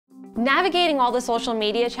Navigating all the social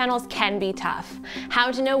media channels can be tough. How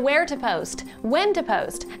to know where to post, when to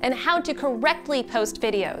post, and how to correctly post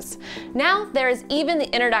videos. Now there is even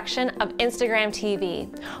the introduction of Instagram TV.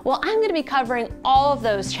 Well, I'm going to be covering all of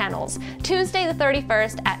those channels Tuesday the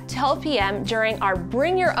 31st at 12 p.m. during our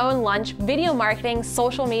Bring Your Own Lunch Video Marketing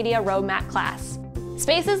Social Media Roadmap class.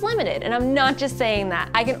 Space is limited, and I'm not just saying that.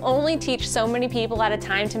 I can only teach so many people at a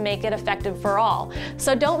time to make it effective for all.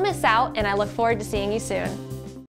 So don't miss out, and I look forward to seeing you soon.